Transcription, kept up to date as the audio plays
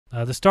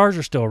The stars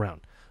are still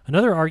around.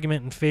 Another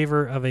argument in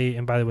favor of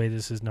and by the way,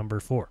 this is number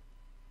 4.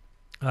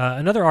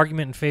 Another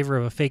argument in favor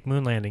of a fake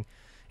moon landing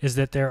is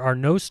that there are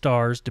no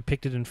stars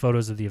depicted in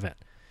photos of the event.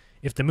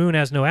 If the moon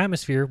has no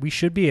atmosphere, we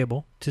should be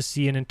able to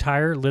see an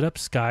entire lit-up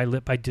sky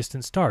lit by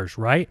distant stars,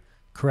 right?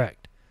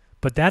 Correct.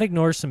 But that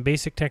ignores some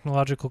basic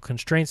technological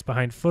constraints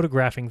behind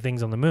photographing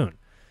things on the moon.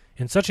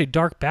 In such a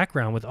dark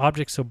background with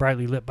objects so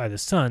brightly lit by the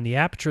sun, the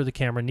aperture of the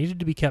camera needed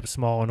to be kept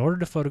small in order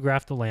to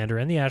photograph the lander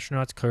and the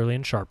astronauts clearly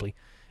and sharply,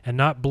 and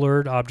not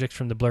blurred objects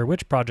from the Blair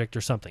Witch Project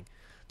or something.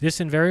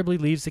 This invariably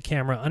leaves the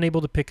camera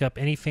unable to pick up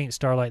any faint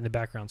starlight in the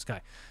background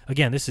sky.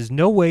 Again, this is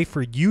no way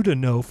for you to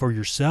know for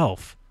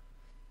yourself.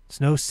 It's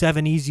no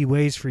 7 easy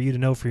ways for you to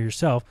know for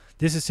yourself.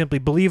 This is simply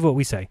believe what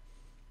we say,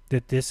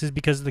 that this is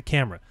because of the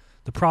camera.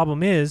 The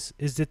problem is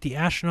that the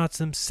astronauts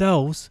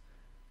themselves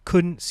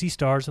couldn't see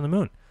stars on the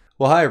moon.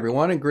 Well, hi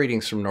everyone, and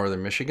greetings from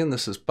Northern Michigan.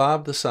 This is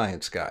Bob the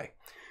Science Guy.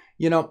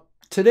 You know,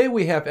 today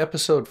we have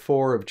episode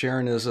 4 of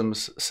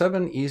Jeranism's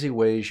 7 Easy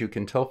Ways You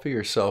Can Tell for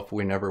Yourself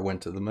We Never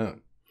Went to the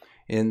Moon.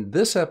 In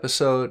this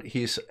episode,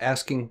 he's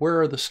asking,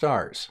 where are the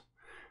stars?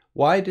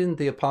 Why didn't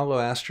the Apollo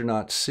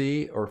astronauts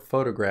see or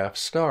photograph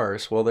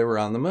stars while they were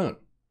on the moon?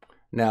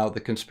 Now, the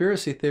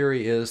conspiracy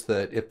theory is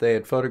that if they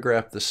had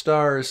photographed the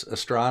stars,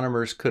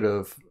 astronomers could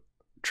have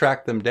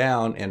tracked them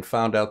down and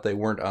found out they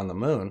weren't on the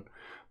moon.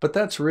 But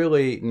that's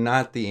really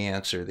not the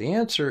answer. The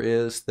answer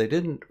is they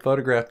didn't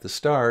photograph the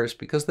stars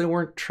because they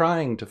weren't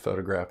trying to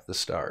photograph the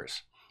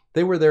stars.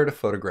 They were there to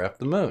photograph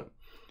the moon.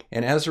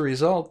 And as a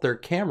result, their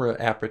camera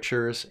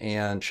apertures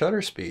and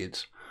shutter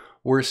speeds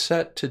were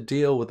set to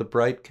deal with the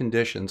bright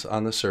conditions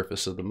on the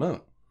surface of the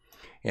moon.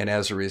 And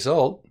as a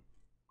result,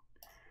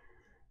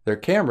 their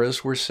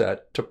cameras were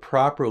set to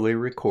properly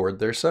record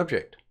their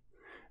subject.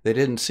 They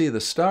didn't see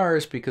the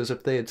stars because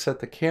if they had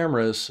set the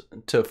cameras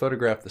to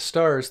photograph the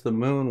stars, the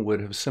moon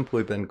would have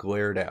simply been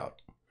glared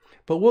out.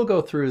 But we'll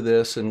go through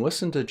this and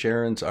listen to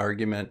Jaren's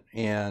argument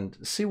and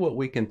see what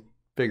we can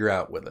figure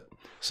out with it.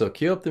 So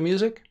cue up the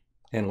music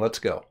and let's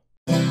go.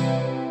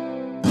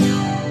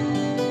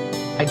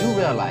 I do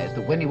realize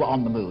that when you were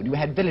on the moon, you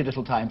had very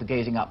little time for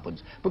gazing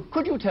upwards. But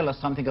could you tell us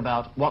something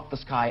about what the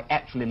sky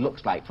actually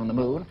looks like from the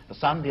moon, the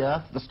sun, the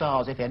earth, the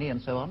stars, if any,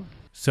 and so on?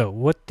 So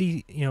what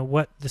the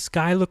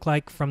sky looked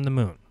like from the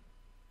moon,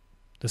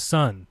 the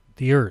sun,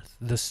 the earth,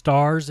 the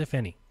stars, if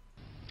any.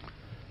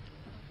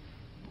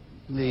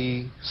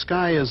 The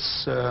sky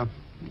is a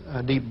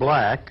deep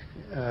black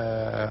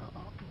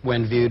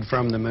when viewed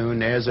from the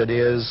moon, as it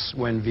is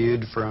when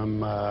viewed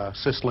from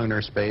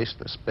cislunar space,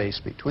 the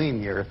space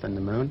between the earth and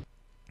the moon.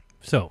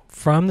 So,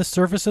 from the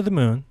surface of the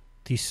moon,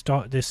 the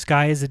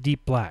sky is a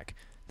deep black,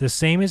 the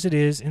same as it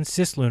is in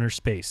cislunar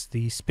space,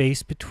 the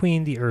space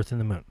between the Earth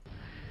and the moon.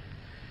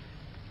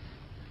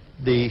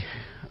 The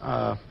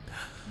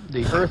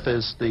Earth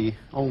is the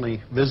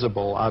only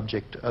visible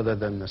object other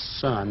than the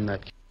sun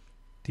that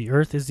The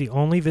Earth is the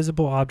only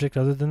visible object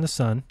other than the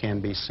sun. Can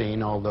be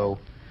seen, although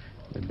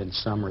there have been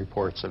some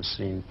reports of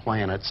seeing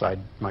planets. I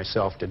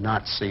myself did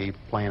not see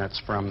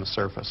planets from the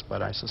surface,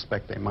 but I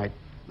suspect they might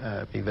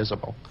be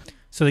visible.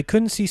 So they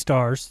couldn't see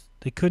stars.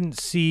 They couldn't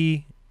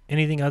see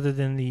anything other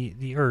than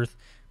the Earth.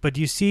 But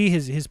you see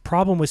his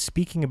problem with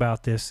speaking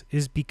about this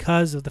is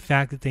because of the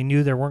fact that they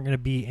knew there weren't going to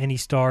be any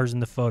stars in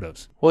the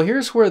photos. Well,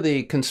 here's where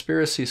the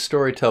conspiracy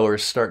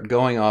storytellers start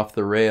going off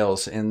the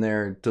rails and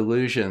their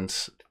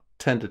delusions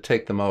tend to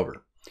take them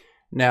over.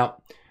 Now,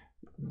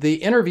 the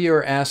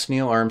interviewer asked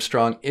Neil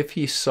Armstrong if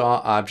he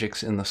saw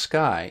objects in the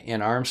sky,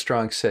 and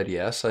Armstrong said,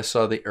 yes, I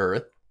saw the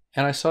Earth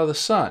and I saw the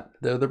sun.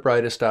 They're the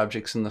brightest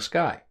objects in the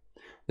sky.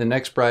 The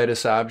next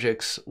brightest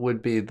objects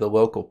would be the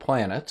local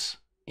planets,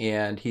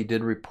 and he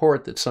did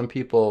report that some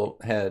people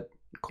had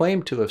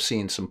claimed to have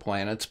seen some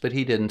planets, but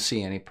he didn't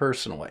see any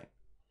personally.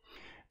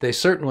 They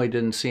certainly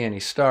didn't see any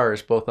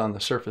stars both on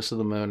the surface of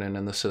the moon and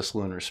in the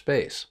cislunar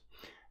space.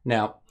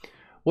 Now,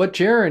 what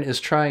Jaren is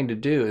trying to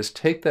do is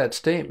take that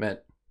statement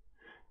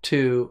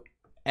to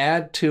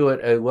add to it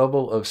a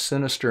level of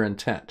sinister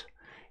intent.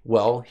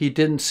 Well, he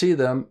didn't see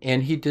them,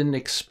 and he didn't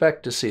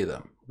expect to see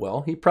them.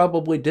 Well, he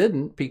probably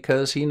didn't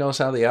because he knows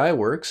how the eye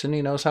works and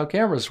he knows how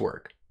cameras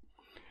work.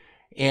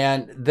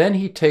 And then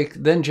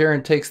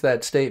Jaren takes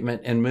that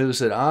statement and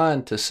moves it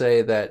on to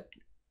say that,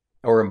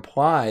 or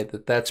imply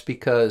that that's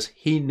because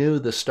he knew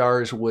the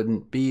stars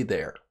wouldn't be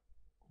there.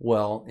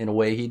 Well, in a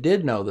way, he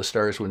did know the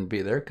stars wouldn't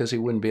be there because he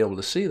wouldn't be able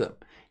to see them.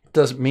 It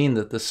doesn't mean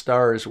that the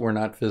stars were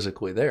not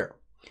physically there.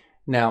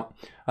 Now,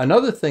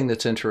 another thing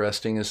that's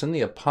interesting is in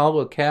the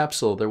Apollo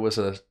capsule, there was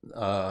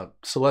a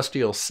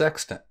celestial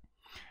sextant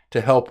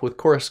to help with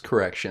course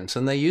corrections,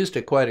 and they used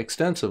it quite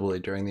extensively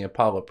during the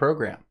Apollo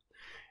program.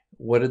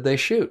 What did they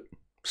shoot?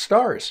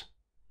 Stars.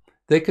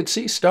 They could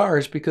see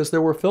stars because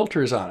there were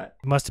filters on it.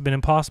 It must have been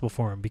impossible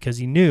for him because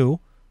he knew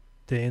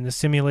that in the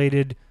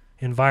simulated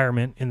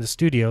environment in the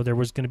studio there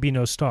was going to be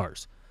no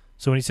stars.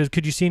 So when he says,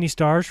 could you see any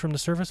stars from the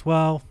surface?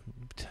 Well,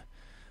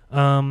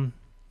 the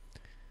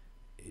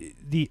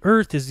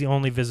Earth is the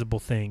only visible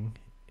thing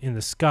in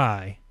the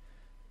sky,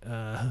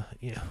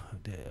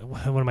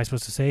 what am I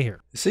supposed to say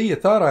here? See, you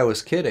thought I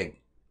was kidding.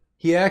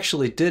 He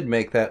actually did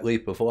make that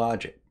leap of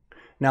logic.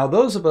 Now,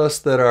 those of us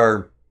that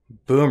are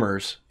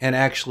boomers and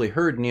actually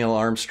heard Neil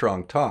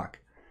Armstrong talk,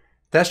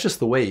 that's just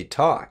the way he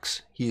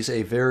talks. He's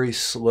a very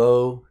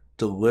slow,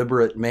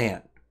 deliberate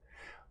man.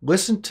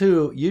 Listen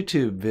to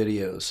YouTube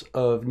videos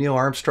of Neil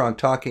Armstrong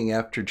talking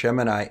after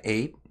Gemini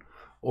 8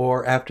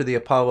 or after the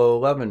Apollo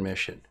 11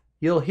 mission.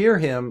 You'll hear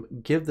him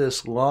give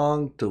this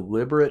long,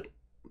 deliberate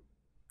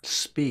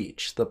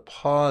speech, the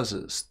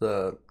pauses,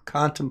 the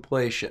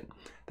contemplation.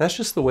 That's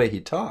just the way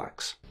he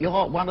talks.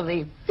 You're one of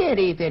the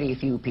very, very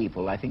few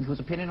people, I think, whose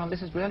opinion on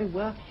this is really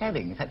worth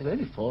having. In fact, there are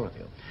only 4 of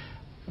you.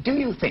 Do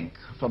you think,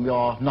 from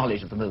your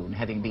knowledge of the moon,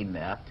 having been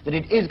there, that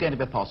it is going to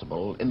be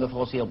possible in the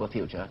foreseeable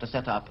future to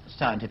set up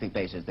scientific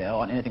bases there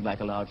on anything like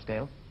a large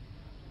scale?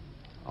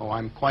 Oh,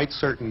 I'm quite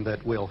certain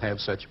that we'll have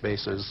such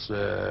bases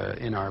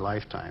in our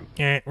lifetime.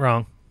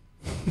 Wrong.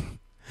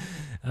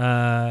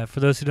 For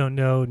those who don't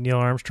know, Neil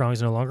Armstrong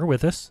is no longer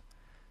with us,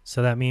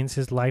 so that means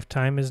his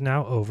lifetime is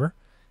now over.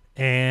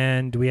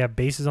 And do we have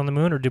bases on the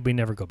moon, or did we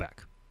never go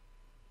back?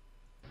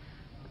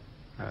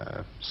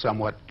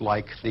 Somewhat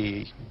like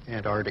the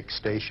Antarctic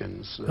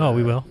stations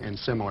we will. and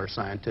similar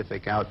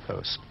scientific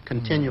outposts,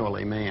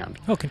 continually manned.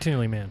 Oh,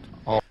 continually manned.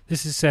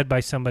 This is said by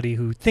somebody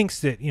who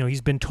thinks that,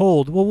 he's been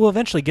told, well, we'll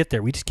eventually get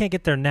there. We just can't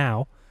get there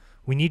now.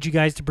 We need you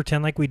guys to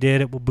pretend like we did.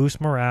 It will boost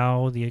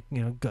morale. The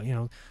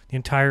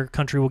entire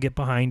country will get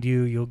behind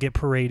you. You'll get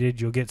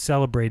paraded. You'll get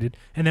celebrated,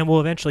 and then we'll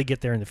eventually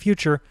get there in the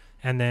future,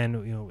 and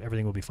then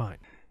everything will be fine.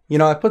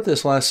 I put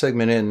this last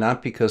segment in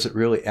not because it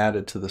really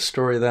added to the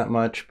story that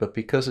much, but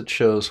because it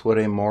shows what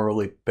a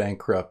morally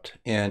bankrupt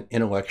and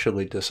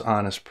intellectually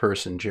dishonest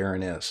person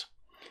Jaron is.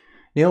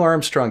 Neil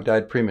Armstrong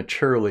died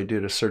prematurely due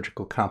to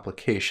surgical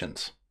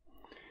complications.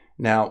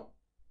 Now,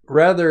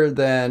 rather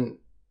than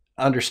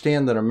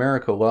understand that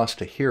America lost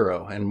a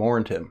hero and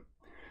mourned him,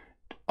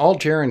 all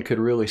Jaron could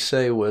really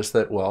say was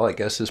that, well, I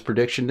guess his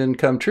prediction didn't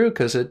come true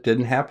because it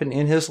didn't happen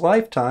in his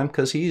lifetime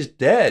because he's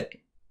dead.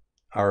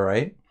 All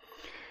right.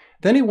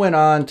 Then he went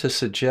on to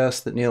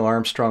suggest that Neil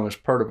Armstrong was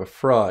part of a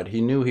fraud.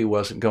 He knew he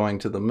wasn't going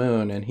to the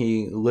moon, and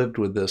he lived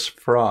with this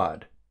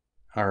fraud.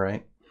 All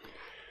right.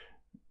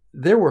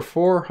 There were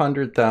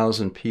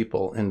 400,000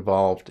 people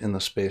involved in the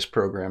space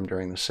program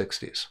during the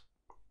 60s.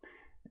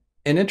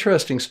 An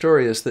interesting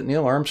story is that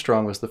Neil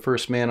Armstrong was the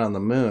first man on the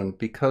moon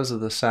because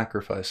of the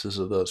sacrifices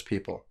of those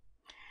people.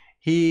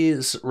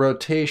 His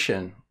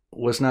rotation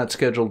was not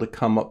scheduled to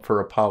come up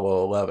for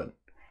Apollo 11.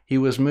 He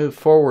was moved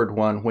forward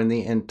one when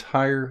the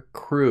entire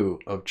crew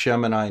of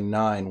Gemini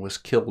 9 was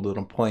killed in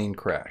a plane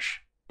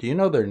crash. Do you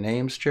know their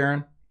names,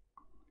 Jaron?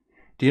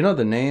 Do you know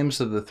the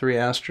names of the 3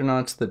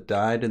 astronauts that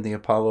died in the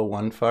Apollo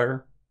 1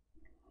 fire?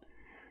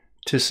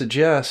 To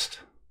suggest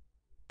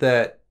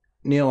that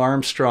Neil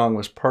Armstrong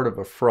was part of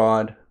a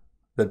fraud,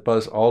 that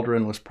Buzz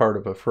Aldrin was part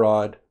of a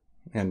fraud,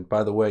 and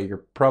by the way,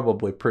 you're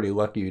probably pretty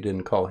lucky you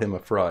didn't call him a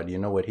fraud. You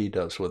know what he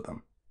does with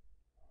them.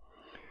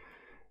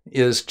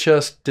 Is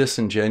just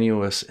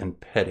disingenuous and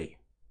petty.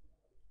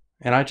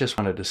 And I just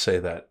wanted to say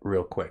that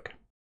real quick.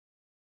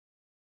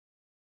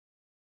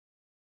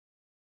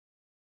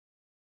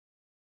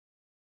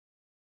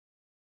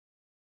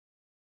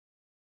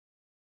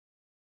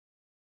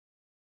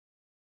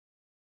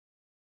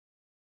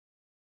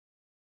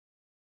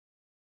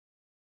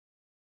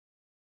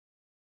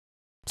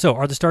 So,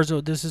 are the stars,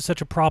 this is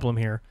such a problem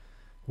here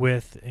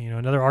with,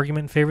 another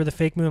argument in favor of the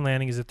fake moon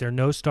landing is that there are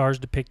no stars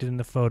depicted in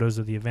the photos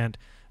of the event.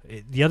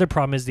 The other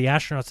problem is the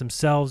astronauts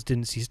themselves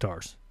didn't see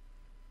stars.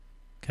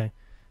 Okay.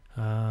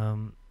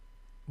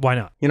 Why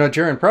not?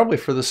 Jaron, probably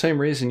for the same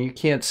reason you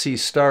can't see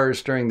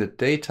stars during the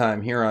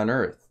daytime here on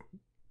Earth.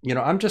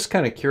 I'm just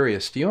kind of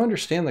curious. Do you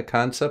understand the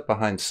concept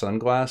behind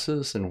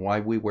sunglasses and why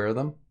we wear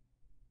them?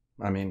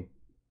 I mean,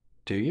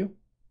 do you?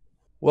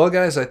 Well,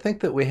 guys, I think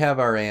that we have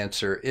our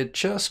answer. It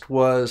just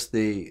was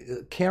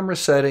the camera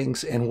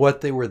settings and what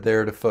they were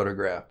there to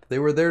photograph. They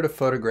were there to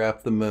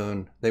photograph the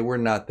moon. They were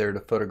not there to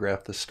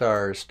photograph the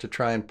stars to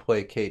try and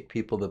placate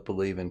people that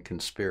believe in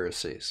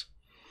conspiracies.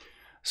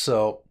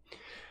 So,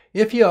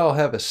 if you all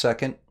have a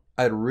second,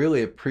 I'd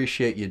really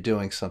appreciate you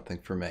doing something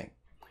for me.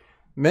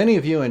 Many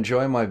of you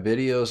enjoy my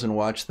videos and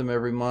watch them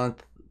every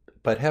month,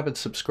 but haven't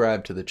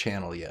subscribed to the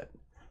channel yet.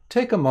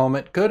 Take a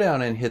moment, go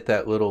down and hit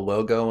that little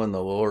logo in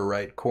the lower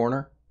right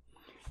corner.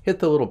 Hit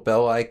the little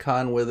bell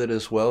icon with it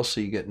as well so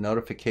you get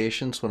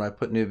notifications when I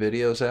put new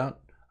videos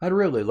out. I'd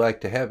really like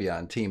to have you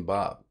on Team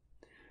Bob.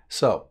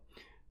 So,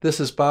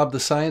 this is Bob the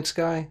Science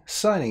Guy,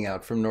 signing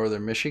out from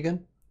Northern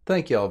Michigan.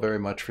 Thank you all very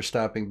much for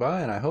stopping by,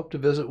 and I hope to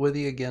visit with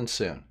you again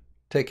soon.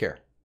 Take care.